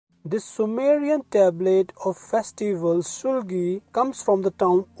This Sumerian tablet of festival Shulgi comes from the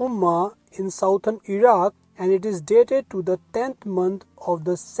town Umma in southern Iraq, and it is dated to the 10th month of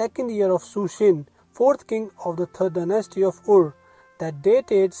the second year of Shu-Sin, 4th king of the Third Dynasty of Ur, that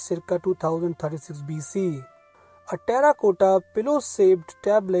dated circa 2036 BC. A terracotta pillow-shaped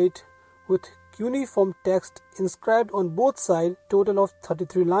tablet with cuneiform text inscribed on both sides, total of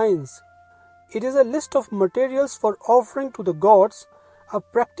 33 lines. It is a list of materials for offering to the gods, a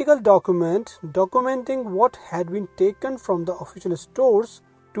practical document documenting what had been taken from the official stores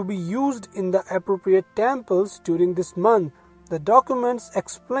to be used in the appropriate temples during this month. The document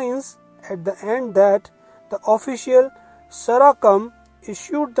explains at the end that the official Sarakam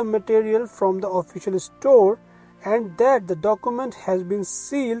issued the material from the official store and that the document has been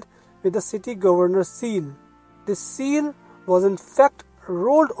sealed with the city governor's seal. This seal was in fact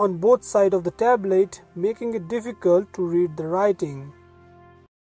rolled on both sides of the tablet, making it difficult to read the writing.